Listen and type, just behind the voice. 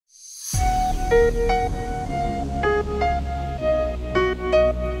I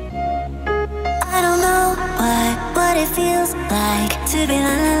don't know why, what it feels like to be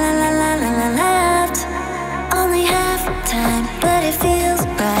loved. Only half time, but it feels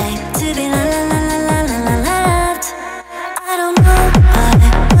right to be loved. I don't know why,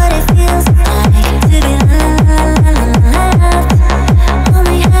 what it feels like to be loved.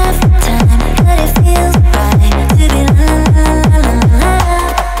 Only half time, but it feels right to be loved.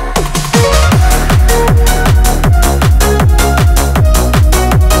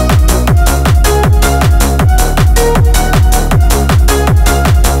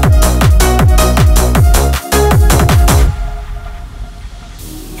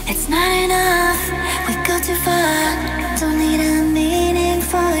 It's not enough, we go too far. Don't need a meaning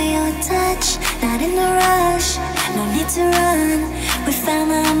for your touch. Not in a rush, no need to run. We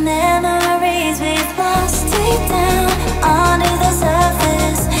found the memories we've lost. Deep down, under the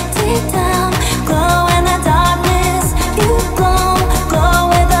surface. Deep down, glow in the darkness. You glow, glow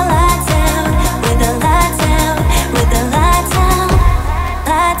with the lights out. With the lights out, with the lights out.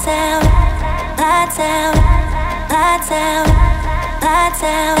 Lights out, lights out, lights out, lights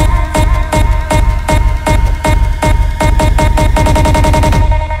out.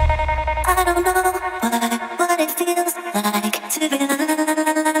 I don't know why, what it feels like to be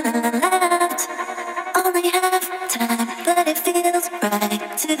loved. Only half time, but it feels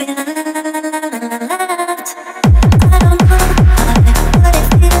right to be loved.